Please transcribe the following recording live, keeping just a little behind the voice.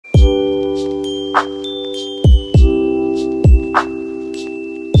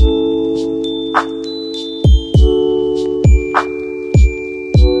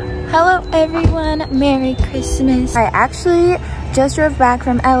Merry Christmas. I actually just drove back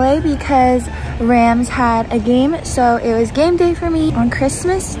from LA because Rams had a game, so it was game day for me on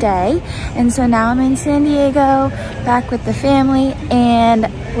Christmas Day. And so now I'm in San Diego, back with the family, and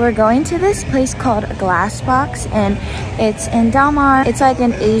we're going to this place called Glassbox, and it's in Delmar. It's like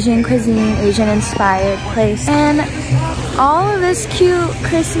an Asian cuisine, Asian inspired place. And all of this cute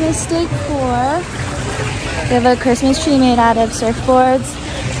Christmas decor. We have a Christmas tree made out of surfboards,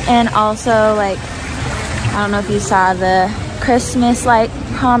 and also, like, I don't know if you saw the Christmas like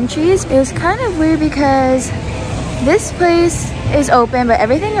palm trees. It was kind of weird because this place is open, but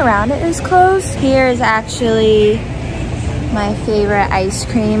everything around it is closed. Here is actually my favorite ice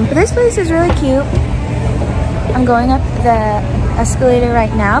cream. But this place is really cute. I'm going up the escalator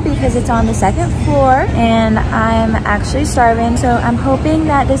right now because it's on the 2nd floor, and I'm actually starving, so I'm hoping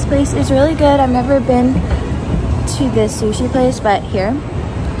that this place is really good. I've never been to this sushi place, but here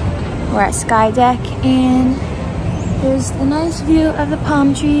we're at Sky Deck, and there's a nice view of the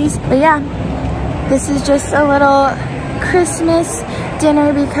palm trees. But yeah, this is just a little Christmas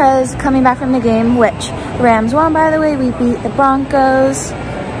dinner because coming back from the game, which Rams won, by the way, we beat the Broncos.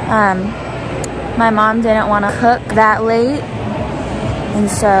 My mom didn't want to cook that late,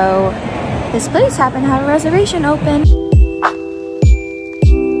 and so this place happened to have a reservation open.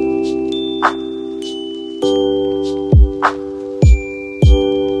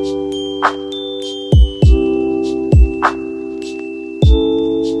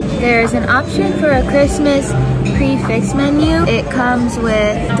 There's an option for a Christmas prix-fixe menu. It comes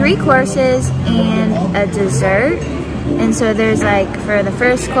with 3 courses and a dessert. And so there's, like, for the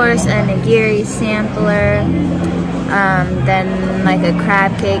first course, a nigiri sampler, then like a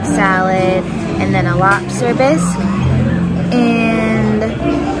crab cake salad, and then a lobster bisque, and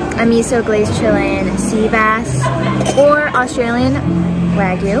a miso glazed Chilean sea bass or Australian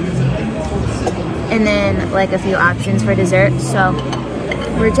wagyu, and then like a few options for dessert. So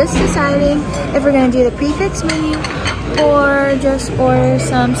we're just deciding if we're gonna do the prix-fixe menu or just order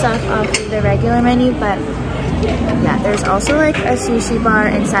some stuff off of the regular menu. But yeah, there's also like a sushi bar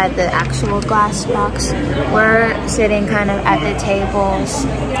inside the actual glass box. We're sitting kind of at the tables.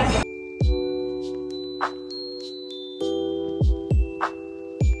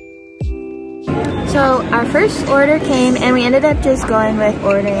 So our first order came, and we ended up just going with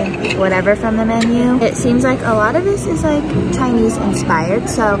ordering whatever from the menu. It seems like a lot of this is like Chinese inspired.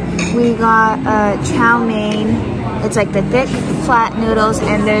 So we got chow mein. It's like the thick flat noodles,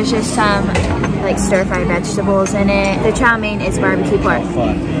 and there's just some like stir-fried vegetables in it. The chow mein is barbecue pork.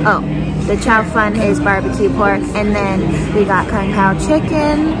 Oh, the chow fun is barbecue pork. And then we got kung pao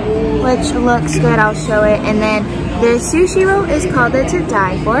chicken, which looks good. I'll show it. And then the sushi roll is called the To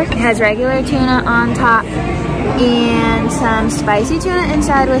Die For. It has regular tuna on top and some spicy tuna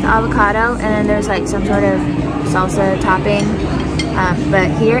inside with avocado, and then there's like some sort of salsa topping.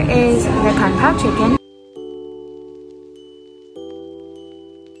 But here is the kung pao chicken.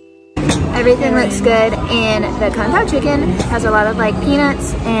 Everything looks good, and the kung pao chicken has a lot of like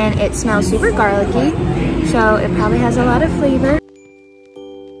peanuts, and it smells super garlicky, so it probably has a lot of flavor.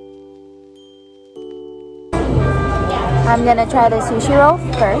 I'm gonna try the sushi roll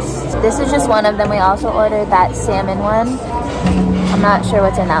first. This is just one of them. We also ordered that salmon one. I'm not sure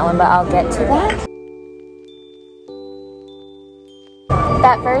what's in that one, but I'll get to that.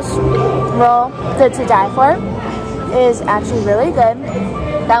 That first roll, the To Die For, is actually really good.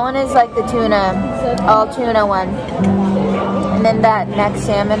 That one is like the tuna, all tuna one. And then that next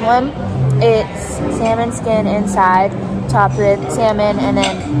salmon one, it's salmon skin inside, topped with salmon, and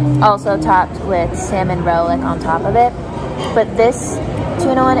then also topped with salmon roe like on top of it. But this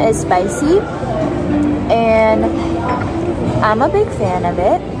tuna one is spicy, and I'm a big fan of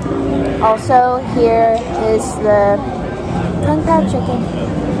it. Also, here is the kung pao chicken.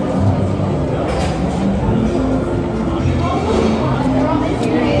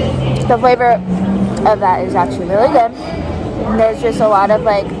 The flavor of that is actually really good. And there's just a lot of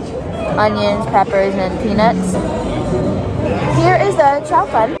like onions, peppers, and peanuts. Here is the chow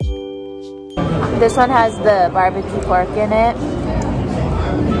fun. This one has the barbecue pork in it.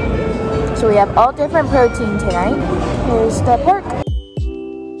 So we have all different protein tonight. Here's the pork.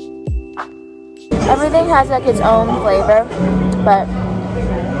 Everything has like its own flavor, but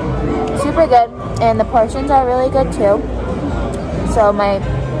super good. And the portions are really good too. So my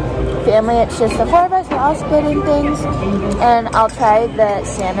family, it's just the 4 of us, we're all splitting things, and I'll try the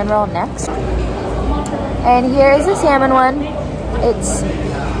salmon roll next. And here is the salmon one. It's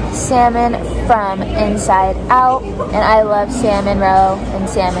salmon from inside out, and I love salmon roe, and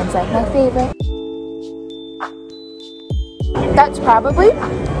salmon's like my favorite. That's probably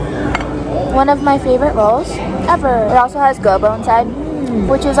one of my favorite rolls ever. It also has gobo inside,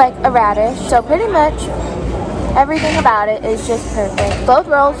 which is like a radish. So pretty much everything about it is just perfect. Both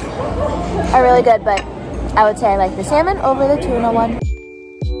rolls are really good, but I would say I like the salmon over the tuna one.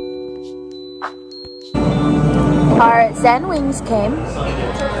 Our Zen wings came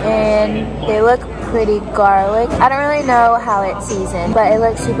and they look pretty garlic. I don't really know how it's seasoned, but it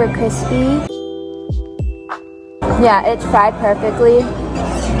looks super crispy. Yeah, it's fried perfectly.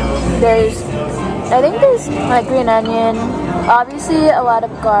 I think there's like green onion, obviously a lot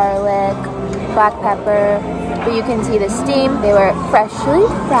of garlic, black pepper, but you can see the steam. They were freshly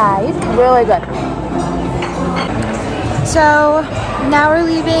fried, really good. So now we're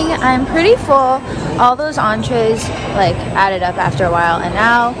leaving. I'm pretty full. All those entrees like added up after a while, and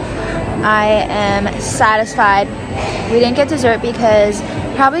now I am satisfied. We didn't get dessert because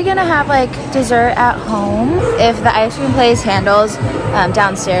probably gonna have like dessert at home. If the ice cream place handles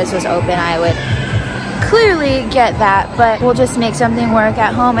downstairs was open, I would clearly get that, but we'll just make something work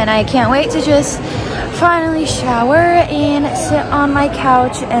at home. And I can't wait to just finally shower and sit on my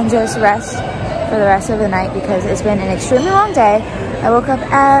couch and just rest for the rest of the night because it's been an extremely long day. I woke up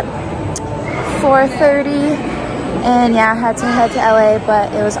at 4:30 and yeah, I had to head to LA,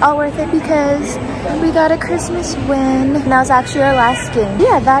 but it was all worth it because we got a Christmas win. And that was actually our last game.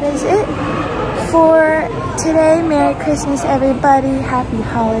 Yeah, that is it for today. Merry Christmas, everybody. Happy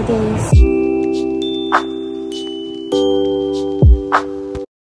holidays.